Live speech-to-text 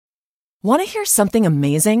Want to hear something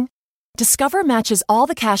amazing? Discover matches all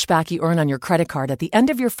the cash back you earn on your credit card at the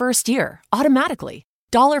end of your first year, automatically,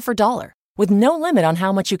 dollar for dollar, with no limit on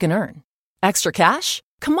how much you can earn. Extra cash?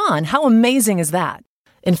 Come on, how amazing is that?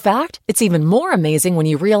 In fact, it's even more amazing when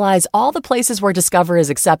you realize all the places where Discover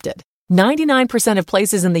is accepted. 99% of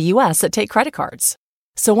places in the U.S. that take credit cards.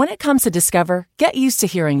 So when it comes to Discover, get used to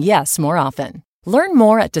hearing yes more often. Learn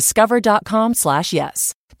more at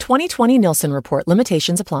discover.com/yes. 2020 Nielsen Report.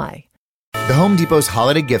 Limitations apply. The Home Depot's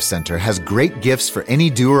Holiday Gift Center has great gifts for any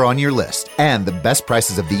doer on your list and the best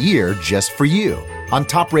prices of the year just for you on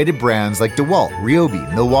top-rated brands like DeWalt,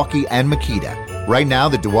 Ryobi, Milwaukee, and Makita. Right now,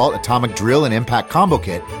 the DeWalt Atomic Drill and Impact Combo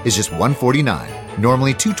Kit is just $149,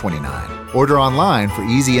 normally $229. Order online for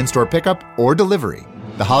easy in-store pickup or delivery.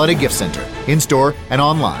 The Holiday Gift Center, in-store and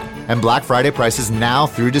online, and Black Friday prices now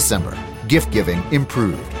through December. Gift giving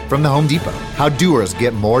improved. From the Home Depot, how doers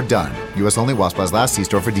get more done. U.S. only while supplies last. See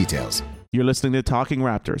store for details. You're listening to Talking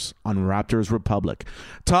Raptors on Raptors Republic.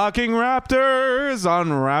 Talking Raptors on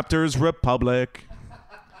Raptors Republic.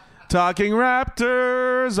 Talking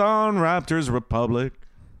Raptors on Raptors Republic.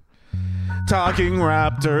 Talking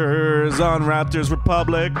Raptors on Raptors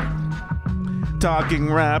Republic. Talking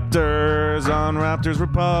Raptors on Raptors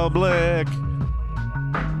Republic.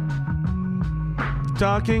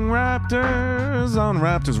 Talking Raptors on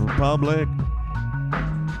Raptors Republic.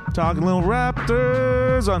 Talking little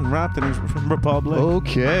Raptors on Raptors Republic.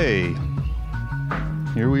 Okay.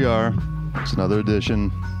 Here we are. It's another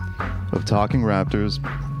edition of Talking Raptors.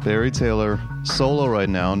 Barry Taylor solo right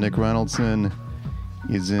now. Nick Reynoldson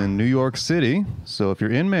is in New York City. So if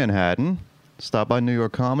you're in Manhattan, stop by New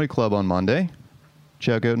York Comedy Club on Monday.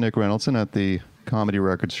 Check out Nick Reynoldson at the Comedy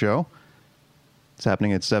Records show. It's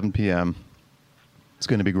happening at 7 p.m. It's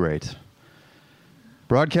going to be great.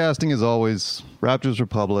 Broadcasting as always, Raptors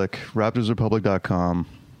Republic, raptorsrepublic.com.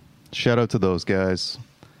 Shout out to those guys.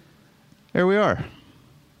 Here we are.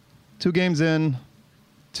 2 games in,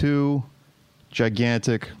 2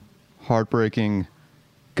 gigantic, heartbreaking,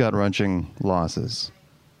 gut-wrenching losses.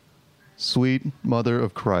 Sweet mother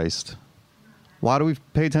of Christ. Why do we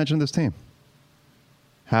pay attention to this team?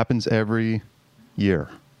 Happens every year.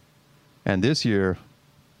 And this year,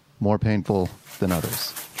 more painful than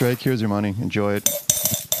others. Drake, here's your money. Enjoy it.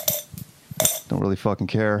 Don't really fucking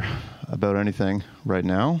care about anything right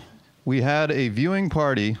now. We had a viewing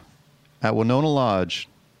party at Wenona Lodge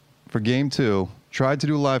for Game 2. Tried to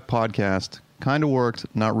do a live podcast. Kind of worked,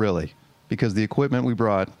 not really. Because the equipment we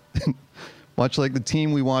brought, much like the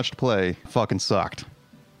team we watched play, fucking sucked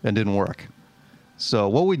and didn't work. So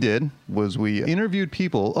what we did was we interviewed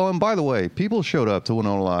people. Oh, and by the way, people showed up to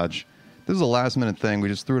Wenona Lodge. This is a last-minute thing. We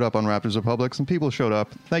just threw it up on Raptors Republic. Some people showed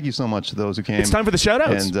up. Thank you so much to those who came. It's time for the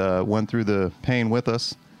shout-outs. And went through the pain with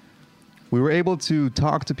us. We were able to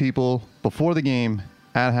talk to people before the game,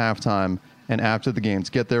 at halftime, and after the game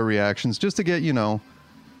to get their reactions, just to get,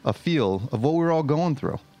 a feel of what we're all going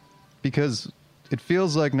through. Because it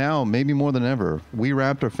feels like now, maybe more than ever, we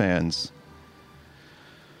Raptor fans,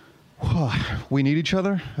 we need each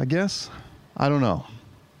other, I guess. I don't know.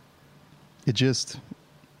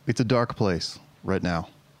 It's a dark place right now,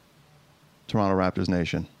 Toronto Raptors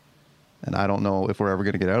Nation. And I don't know if we're ever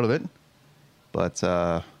going to get out of it. But,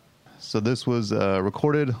 so this was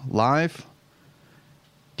recorded live.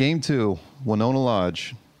 Game 2, Wenona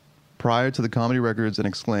Lodge, prior to the Comedy Records and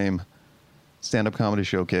Exclaim stand-up comedy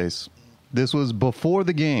showcase. This was before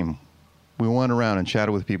the game. We went around and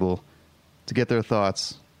chatted with people to get their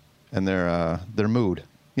thoughts and their mood,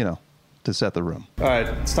 to set the room. All right,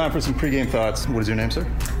 it's time for some pregame thoughts. What is your name, sir?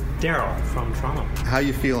 Daryl from Toronto. How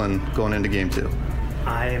you feeling going into Game 2?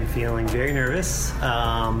 I am feeling very nervous,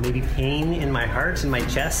 maybe pain in my heart and my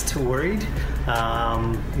chest, worried,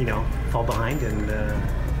 fall behind, and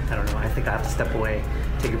I don't know, I think I have to step away,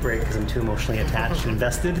 take a break, because I'm too emotionally attached and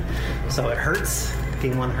invested, so it hurts.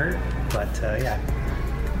 Game 1 hurt, but yeah.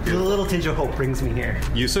 A little tinge of hope brings me here.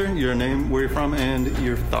 You, sir, your name, where you're from, and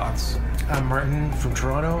your thoughts. I'm Martin from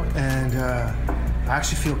Toronto, and I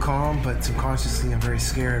actually feel calm, but subconsciously I'm very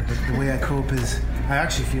scared. But the way I cope is I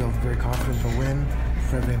actually feel very confident we'll win.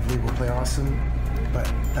 Fred VanVleet will play awesome, but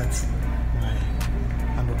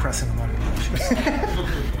I'm repressing a lot of emotions.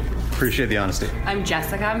 Appreciate the honesty. I'm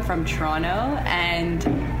Jessica. I'm from Toronto, and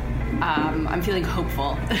I'm feeling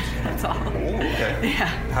hopeful. That's all. Oh, okay. Yeah.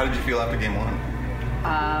 How did you feel after Game 1?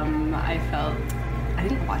 I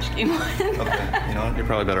didn't watch Game 1. Okay. You know what? You're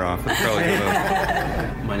probably better off.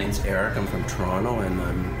 My name's Eric. I'm from Toronto, and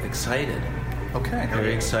I'm excited. Okay.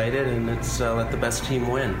 Very excited, and it's let the best team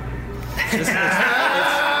win.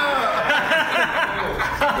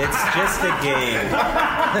 It's just a game.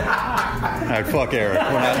 right, fuck Eric.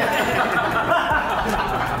 We're not...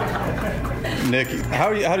 Nick,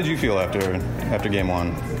 how did you feel after game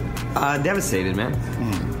one? Devastated, man.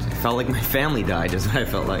 I felt like my family died, is what I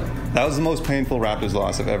felt like. That was the most painful Raptors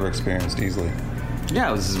loss I've ever experienced, easily. Yeah,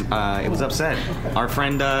 it was upset. Our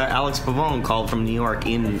friend Alex Pavone called from New York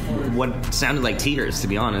in what sounded like tears, to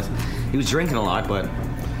be honest. He was drinking a lot, but...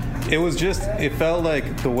 It felt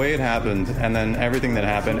like the way it happened, and then everything that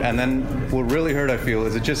happened, and then what really hurt, I feel,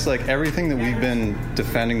 is it just like everything that we've been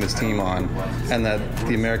defending this team on, and that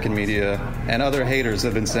the American media and other haters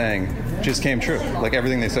have been saying, just came true. Like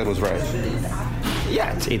everything they said was right.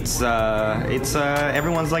 Yeah, it's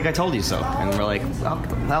everyone's like, I told you so, and we're like,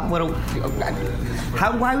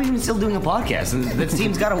 why are we even still doing a podcast? And this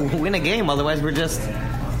team's got to win a game, otherwise we're just...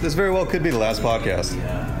 This very well could be the last podcast.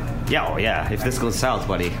 Yeah, oh yeah. If this goes south,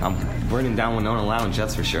 buddy, I'm burning down Wenona Lounge,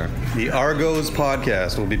 that's for sure. The Argos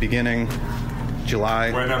podcast will be beginning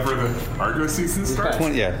July. Whenever the Argos season starts?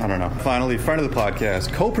 I don't know. Finally, friend of the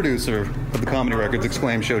podcast, co-producer of the Comedy Records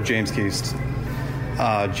Exclaim show, James Keast.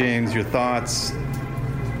 James, your thoughts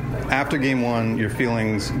after game one, your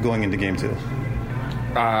feelings going into game two?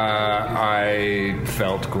 I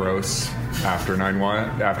felt gross after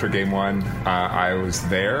game one. I was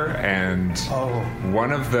there, and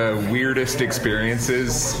one of the weirdest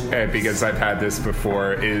experiences, because I've had this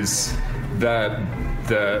before, is the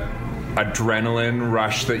adrenaline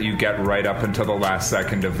rush that you get right up until the last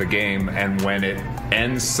second of the game, and when it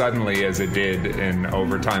ends suddenly, as it did in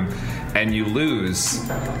overtime, and you lose,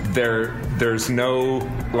 there's no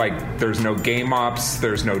game ops,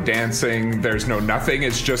 there's no dancing, there's no nothing.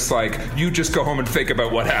 It's just like you just go home and think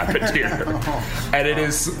about what happened here. And it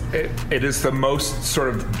is the most sort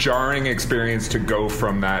of jarring experience to go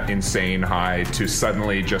from that insane high to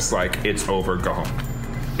suddenly just like it's over, go home.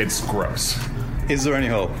 It's gross. Is there any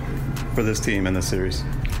hope for this team in this series?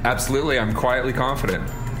 Absolutely. I'm quietly confident.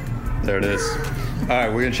 There it is. All right,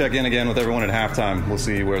 we're going to check in again with everyone at halftime. We'll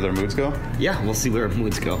see where their moods go. Yeah, we'll see where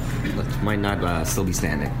moods go. Might not still be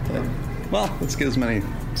standing. Well, let's get as many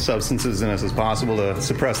substances in us as possible to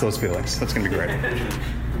suppress those feelings. That's going to be great.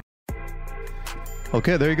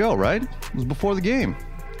 Okay, there you go, right? It was before the game.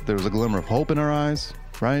 There was a glimmer of hope in our eyes,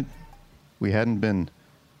 right? We hadn't been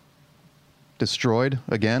destroyed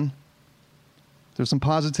again. There's some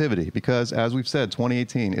positivity because, as we've said,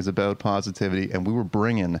 2018 is about positivity, and we were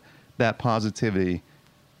bringing that positivity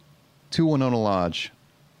to Wenona Lodge,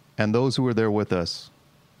 and those who were there with us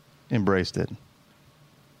embraced it.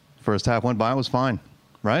 First half went by, was fine,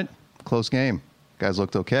 right? Close game. Guys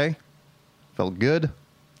looked okay. Felt good.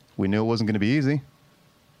 We knew it wasn't going to be easy.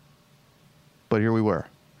 But here we were.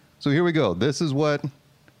 So here we go. This is what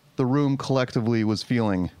the room collectively was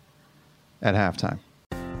feeling at halftime.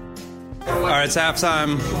 All right, it's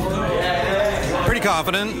halftime. Pretty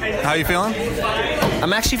confident. How are you feeling?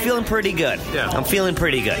 I'm actually feeling pretty good. Yeah. I'm feeling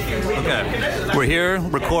pretty good. Okay. We're here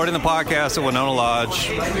recording the podcast at Wenona Lodge.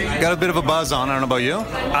 Got a bit of a buzz on. I don't know about you.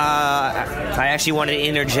 I actually wanted to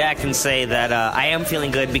interject and say that I am feeling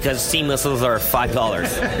good because steam whistles are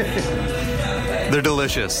 $5. They're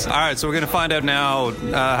delicious. All right, so we're going to find out now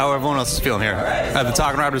how everyone else is feeling here at the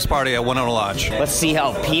Talking Raptors party at Wenona Lodge. Let's see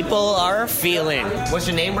how people are feeling. What's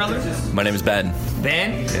your name, brother? My name is Ben.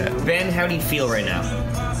 Ben? Yeah. Ben, how do you feel right now?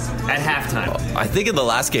 At halftime. I think in the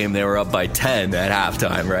last game they were up by 10 at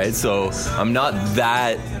halftime, right? So I'm not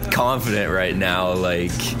that confident right now.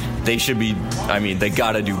 Like, they should be, they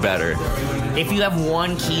got to do better. If you have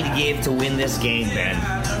one key to give to win this game, Ben,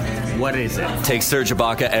 what is it? Take Serge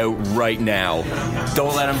Ibaka out right now.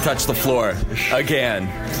 Don't let him touch the floor again.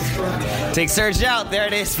 Take Serge out. There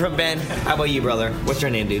it is from Ben. How about you, brother? What's your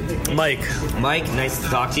name, dude? Mike. Mike, nice to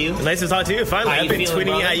talk to you. Nice to talk to you. Finally, I've been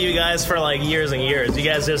tweeting at you guys for like years and years. You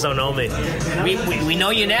guys just don't know me. We know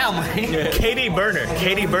you now, Mike. Katie Burner,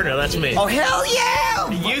 that's me. Oh, hell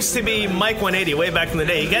yeah! It used to be Mike 180 way back in the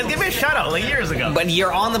day. You guys give me a shout out like years ago. But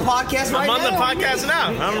you're on the podcast right now? I'm on the podcast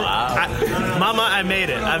now. Wow. Mama, I made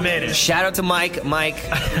it. Shout out to Mike. Mike,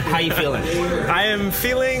 how you feeling? I am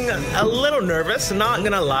feeling a little nervous, not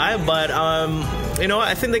gonna lie, but you know what?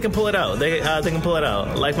 I think they can pull it out. They can pull it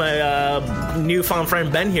out. Like my newfound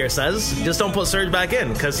friend Ben here says, just don't put Serge back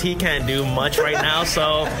in because he can't do much right now.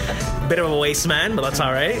 So, bit of a waste man, but that's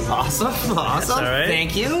all right. Awesome. That's all right.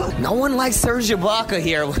 Thank you. No one likes Serge Ibaka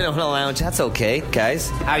here at Wenona Lounge. That's okay, guys.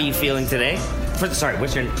 How are you feeling today? Sorry,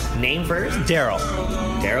 what's your name first? Daryl.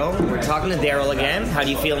 Daryl? We're talking to Daryl again. How do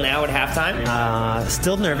you feel now at halftime?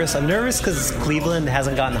 Still nervous. I'm nervous because Cleveland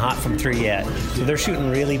hasn't gotten hot from three yet. So they're shooting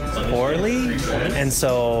really poorly. And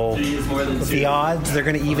so with the odds, they're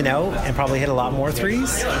going to even out and probably hit a lot more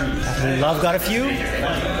threes. Love got a few.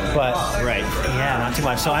 but yeah, not too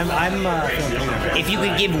much. So I'm feeling pretty good. If you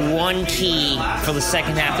could give one key for the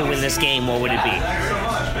second half to win this game, what would it be?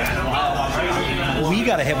 We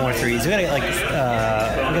gotta hit more threes. We gotta get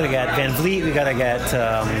we gotta get Van Vliet. We gotta get. We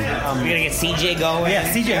gotta get CJ going.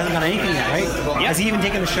 Yeah, CJ hasn't done anything yet, right? Yep. Has he even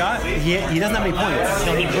taken a shot? He doesn't have any points.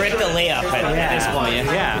 No, he bricked the layup at this point.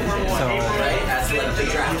 Yeah. So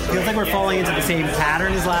feels like we're falling into the same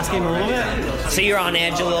pattern as last game a little bit. So you're on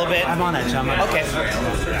edge a little bit. I'm on edge. Okay.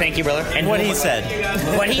 Thank you, brother. And what he said.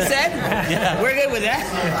 What he said? Yeah. We're good with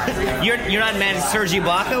that. You're not mad at Serge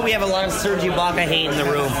Ibaka? We have a lot of Serge Ibaka hate in the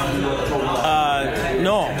room.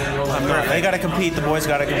 No, I'm not. They got to compete. The boys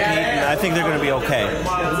got to compete, and I think they're going to be okay.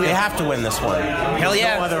 They have to win this one. Hell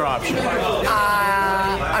yeah. No other option.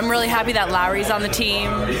 I'm really happy that Lowry's on the team.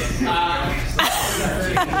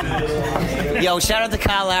 Yo, shout out to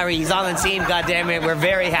Kyle Lowry. He's on the team. God damn it, we're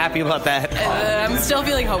very happy about that. I'm still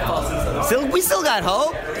feeling hopeful. We still got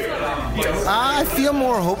hope. I feel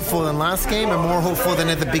more hopeful than last game and more hopeful than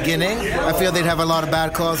at the beginning. I feel they'd have a lot of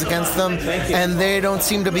bad calls against them, and they don't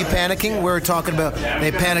seem to be panicking. We were talking about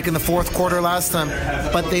they panicked in the fourth quarter last time,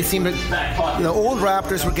 but they seem to. The old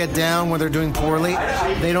Raptors would get down when they're doing poorly.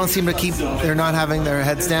 They don't seem to they're not having their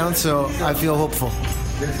heads down, so I feel hopeful.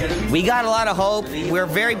 We got a lot of hope. We're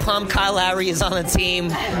very pumped Kyle Lowry is on the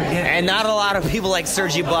team, and not a lot of people like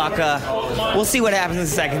Serge Ibaka. We'll see what happens in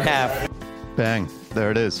the second half. Bang.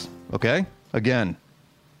 There it is. Okay? Again,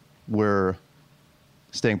 we're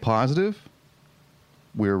staying positive,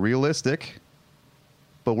 we're realistic,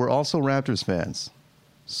 but we're also Raptors fans.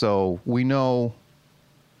 So we know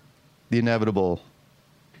the inevitable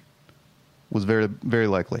was very, very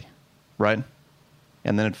likely, right?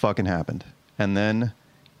 And then it fucking happened. And then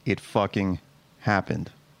it fucking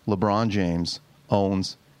happened. LeBron James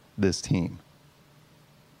owns this team.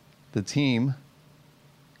 The team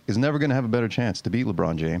is never going to have a better chance to beat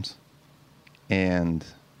LeBron James. And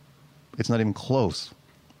it's not even close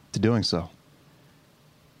to doing so.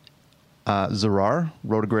 Zarar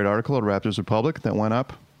wrote a great article at Raptors Republic that went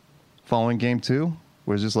up following Game 2,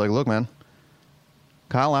 where it's just like, look, man,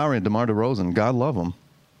 Kyle Lowry and DeMar DeRozan, God love them,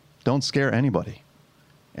 don't scare anybody.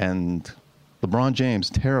 And LeBron James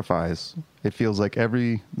terrifies, it feels like,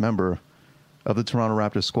 every member of the Toronto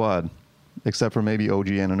Raptors squad, except for maybe OG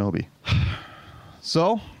Anunoby.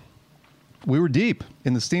 So, we were deep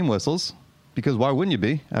in the steam whistles, because why wouldn't you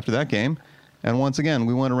be after that game? And once again,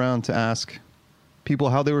 we went around to ask people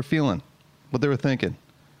how they were feeling, what they were thinking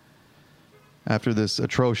after this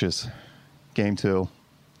atrocious Game 2.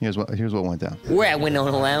 Here's what went down. We're at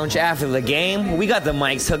Wenona Lounge after the game. We got the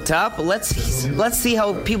mics hooked up. Let's see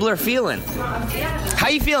how people are feeling. How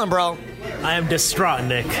you feeling, bro? I am distraught,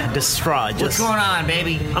 Nick. Distraught. What's going on,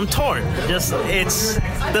 baby? I'm torn. It's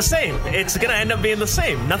the same. It's gonna end up being the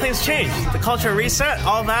same. Nothing's changed. The culture reset,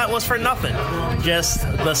 all that was for nothing. Just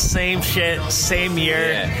the same shit, same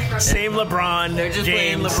year, same LeBron. They're just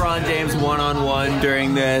James. playing LeBron James one-on-one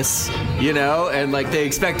during this, and like they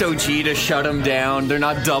expect OG to shut him down. They're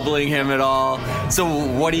not doubling him at all. So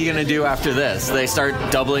what are you gonna do after this? They start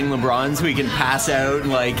doubling LeBron so he can pass out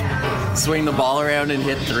and like swing the ball around and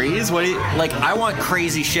hit threes? What do you like? I want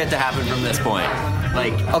crazy shit to happen from this point.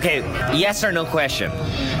 Like, okay, yes or no question.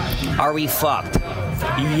 Are we fucked?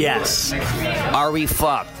 Yes. Are we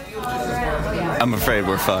fucked? I'm afraid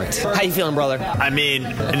we're fucked. How you feeling, brother? I mean,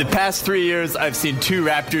 in the past 3 years, I've seen 2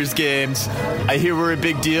 Raptors games. I hear we're a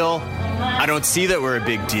big deal. I don't see that we're a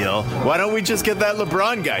big deal. Why don't we just get that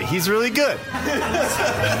LeBron guy? He's really good.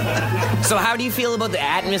 So how do you feel about the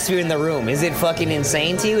atmosphere in the room? Is it fucking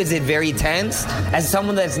insane to you? Is it very tense? As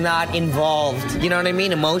someone that's not involved, you know what I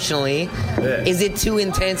mean, emotionally, is it too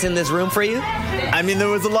intense in this room for you? I mean, there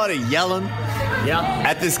was a lot of yelling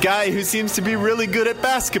at this guy who seems to be really good at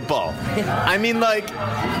basketball. I mean, like,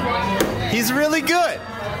 he's really good.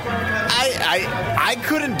 I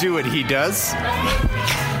couldn't do what he does.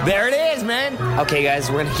 There it is, man. Okay, guys,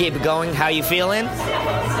 we're going to keep it going. How you feeling?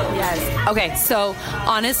 Yes. Okay, so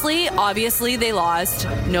honestly, obviously they lost.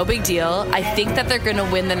 No big deal. I think that they're going to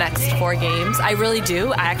win the next 4 games. I really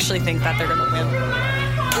do. I actually think that they're going to win.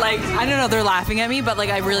 Like, I don't know, they're laughing at me, but like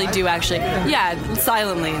I really do actually. Yeah,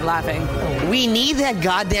 silently laughing. We need that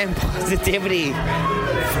goddamn positivity.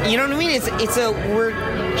 You know what I mean?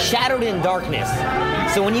 We're shadowed in darkness.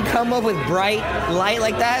 So when you come up with bright light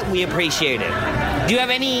like that, we appreciate it. Do you have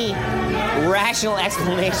any rational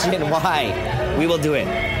explanation why we will do it?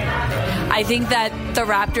 I think that the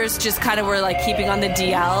Raptors just kind of were like keeping on the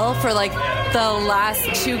DL for like the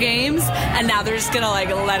last 2 games, and now they're just gonna like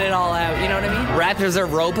let it all out. You know what I mean? Raptors are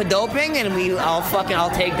rope-a-doping, and I'll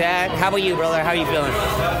take that. How about you, brother? How are you feeling?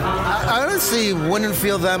 I honestly wouldn't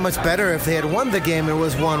feel that much better if they had won the game and it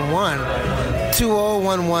was 1-1. 2-0,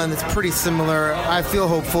 1-1, it's pretty similar. I feel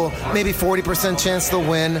hopeful. Maybe 40% chance they'll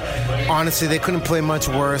win. Honestly, they couldn't play much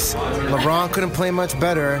worse. LeBron couldn't play much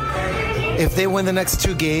better. If they win the next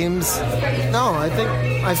 2 games, no,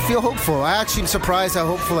 I feel hopeful. I actually am surprised how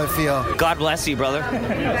hopeful I feel. God bless you, brother.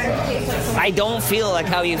 I don't feel like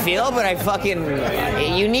how you feel, but you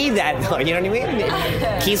need that, though. You know what I mean?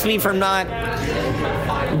 It keeps me from not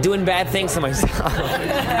doing bad things to myself.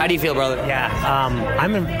 How do you feel, brother? Yeah,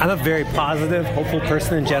 I'm a very positive, hopeful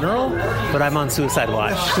person in general, but I'm on suicide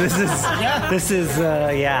watch.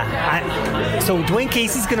 So Dwayne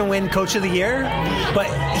Casey's going to win Coach of the Year, but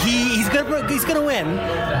he's going to win,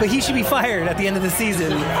 but he should be fired at the end of the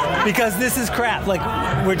season because this is crap. Like,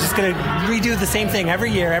 we're just going to redo the same thing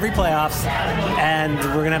every year, every playoffs, and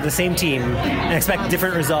we're going to have the same team and expect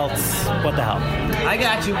different results. What the hell? I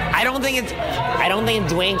got you. I don't think it's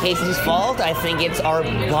Dwayne Casey's fault. I think it's our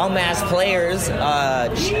bum-ass players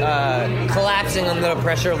collapsing under the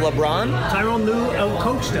pressure of LeBron. Tyrone Lue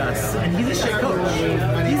outcoached us, and he's a shit coach.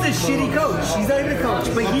 He's a shitty coach. He's not even a coach,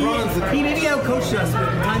 but he maybe outcoached us with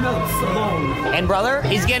timeouts alone. And brother,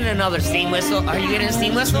 he's getting another steam whistle. Are you getting a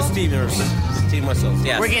steam whistle? 2 steam whistles,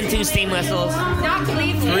 yes. We're getting 2 steam whistles. Not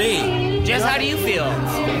Cleveland. 3. Jess, how do you feel?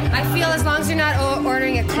 I feel as long as you're not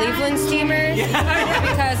ordering a Cleveland steamer,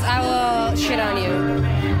 because I will shit on you.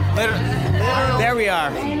 There we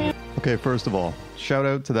are. Okay, first of all, shout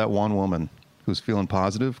out to that one woman who's feeling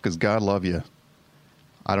positive, because God love you.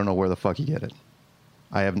 I don't know where the fuck you get it.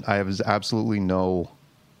 I have absolutely no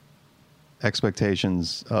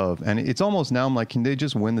expectations of, and it's almost now I'm like, can they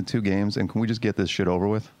just win the 2 games and can we just get this shit over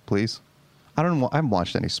with, please? I haven't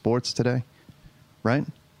watched any sports today, right?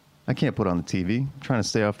 I can't put on the TV. I'm trying to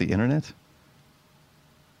stay off the internet.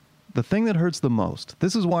 The thing that hurts the most,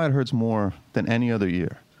 this is why it hurts more than any other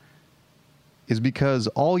year, is because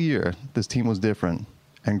all year this team was different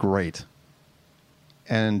and great.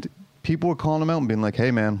 And people were calling them out and being like,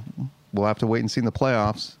 hey man, we'll have to wait and see in the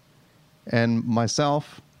playoffs. And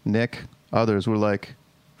myself, Nick, others were like,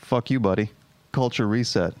 fuck you, buddy. Culture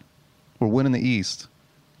reset. We're winning the East,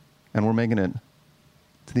 and we're making it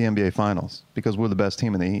to the NBA Finals because we're the best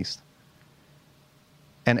team in the East.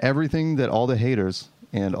 And everything that all the haters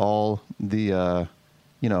and all the,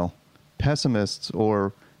 pessimists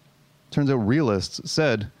or, turns out, realists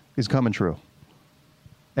said is coming true.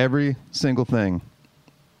 Every single thing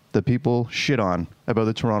that people shit on about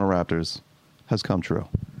the Toronto Raptors has come true.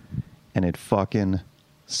 And it fucking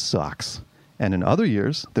sucks. And in other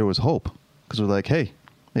years, there was hope. Because we're like, hey,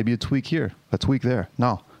 maybe a tweak here, a tweak there.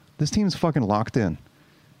 No, this team's fucking locked in.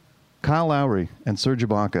 Kyle Lowry and Serge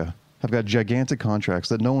Ibaka have got gigantic contracts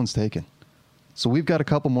that no one's taken. So we've got a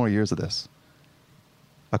couple more years of this.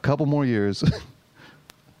 A couple more years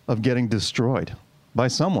of getting destroyed by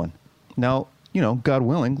someone. Now, God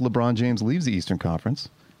willing, LeBron James leaves the Eastern Conference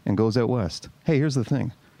and goes out west. Hey, here's the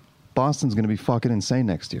thing. Boston's going to be fucking insane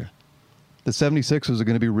next year. The 76ers are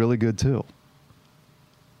going to be really good too.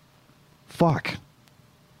 Fuck.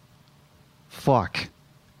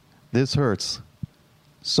 This hurts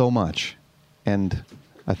so much. And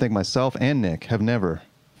I think myself and Nick have never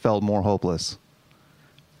felt more hopeless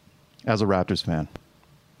as a Raptors fan.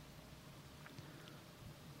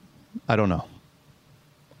 I don't know.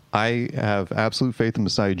 I have absolute faith in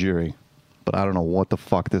Masai Ujiri, but I don't know what the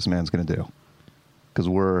fuck this man's going to do. Because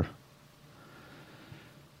we're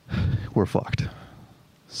fucked.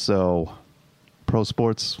 So, pro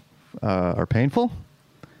sports are painful.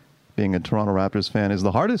 Being a Toronto Raptors fan is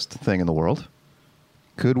the hardest thing in the world.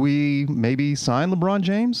 Could we maybe sign LeBron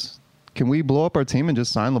James? Can we blow up our team and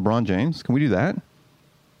just sign LeBron James? Can we do that?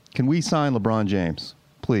 Can we sign LeBron James?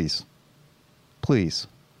 Please. Please.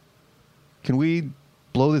 Can we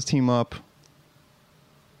blow this team up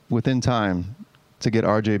within time to get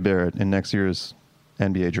RJ Barrett in next year's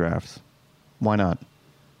NBA draft? Why not?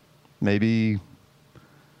 Maybe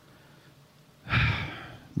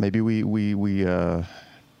we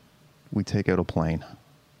take out a plane.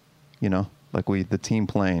 Like the team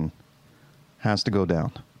plane has to go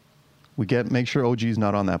down. Make sure OG's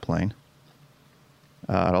not on that plane.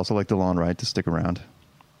 I'd also like DeLon Wright to stick around.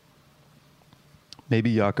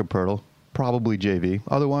 Maybe Jakob Poeltl. Probably JV.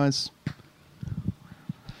 Otherwise,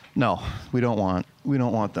 no, we don't want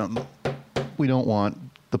them. We don't want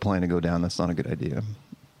the plane to go down. That's not a good idea.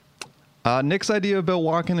 Nick's idea about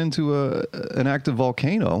walking into an active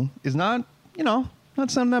volcano is not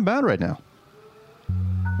sounding that bad right now.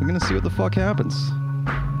 We're going to see what the fuck happens.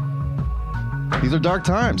 These are dark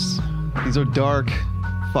times. These are dark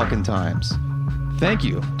fucking times. Thank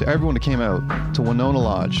you to everyone who came out to Wenona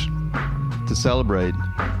Lodge to celebrate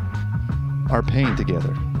our pain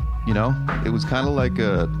together. You know, it was kind of like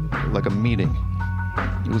a meeting.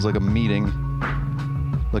 It was like a meeting,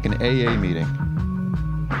 like an AA meeting.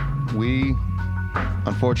 We,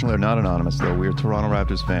 unfortunately, are not anonymous, though. We are Toronto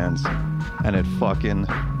Raptors fans, and it fucking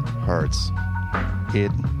hurts.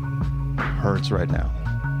 It hurts right now.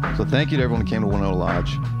 So thank you to everyone who came to Wenona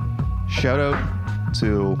Lodge. Shout out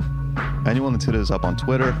to anyone that hit us up on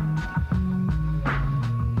Twitter.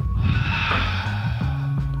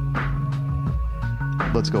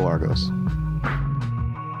 Let's go, Argos.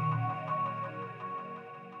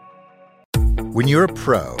 When you're a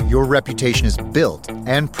pro, your reputation is built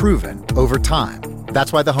and proven over time.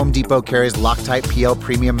 That's why the Home Depot carries Loctite PL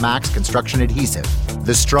Premium Max Construction Adhesive,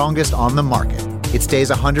 the strongest on the market. It stays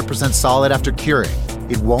 100% solid after curing.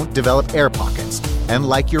 It won't develop air pockets. And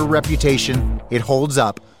like your reputation, it holds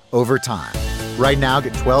up over time. Right now,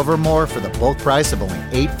 get 12 or more for the bulk price of only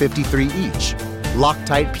 $8.53 each.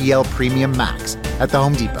 Loctite PL Premium Max at the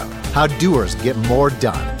Home Depot. How doers get more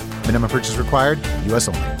done. Minimum purchase required, U.S.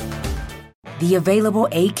 only. The available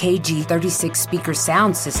AKG 36 speaker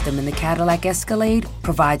sound system in the Cadillac Escalade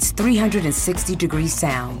provides 360-degree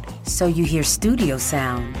sound, so you hear studio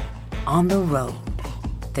sound on the road.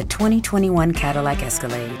 The 2021 Cadillac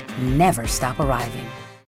Escalade. Never stop arriving.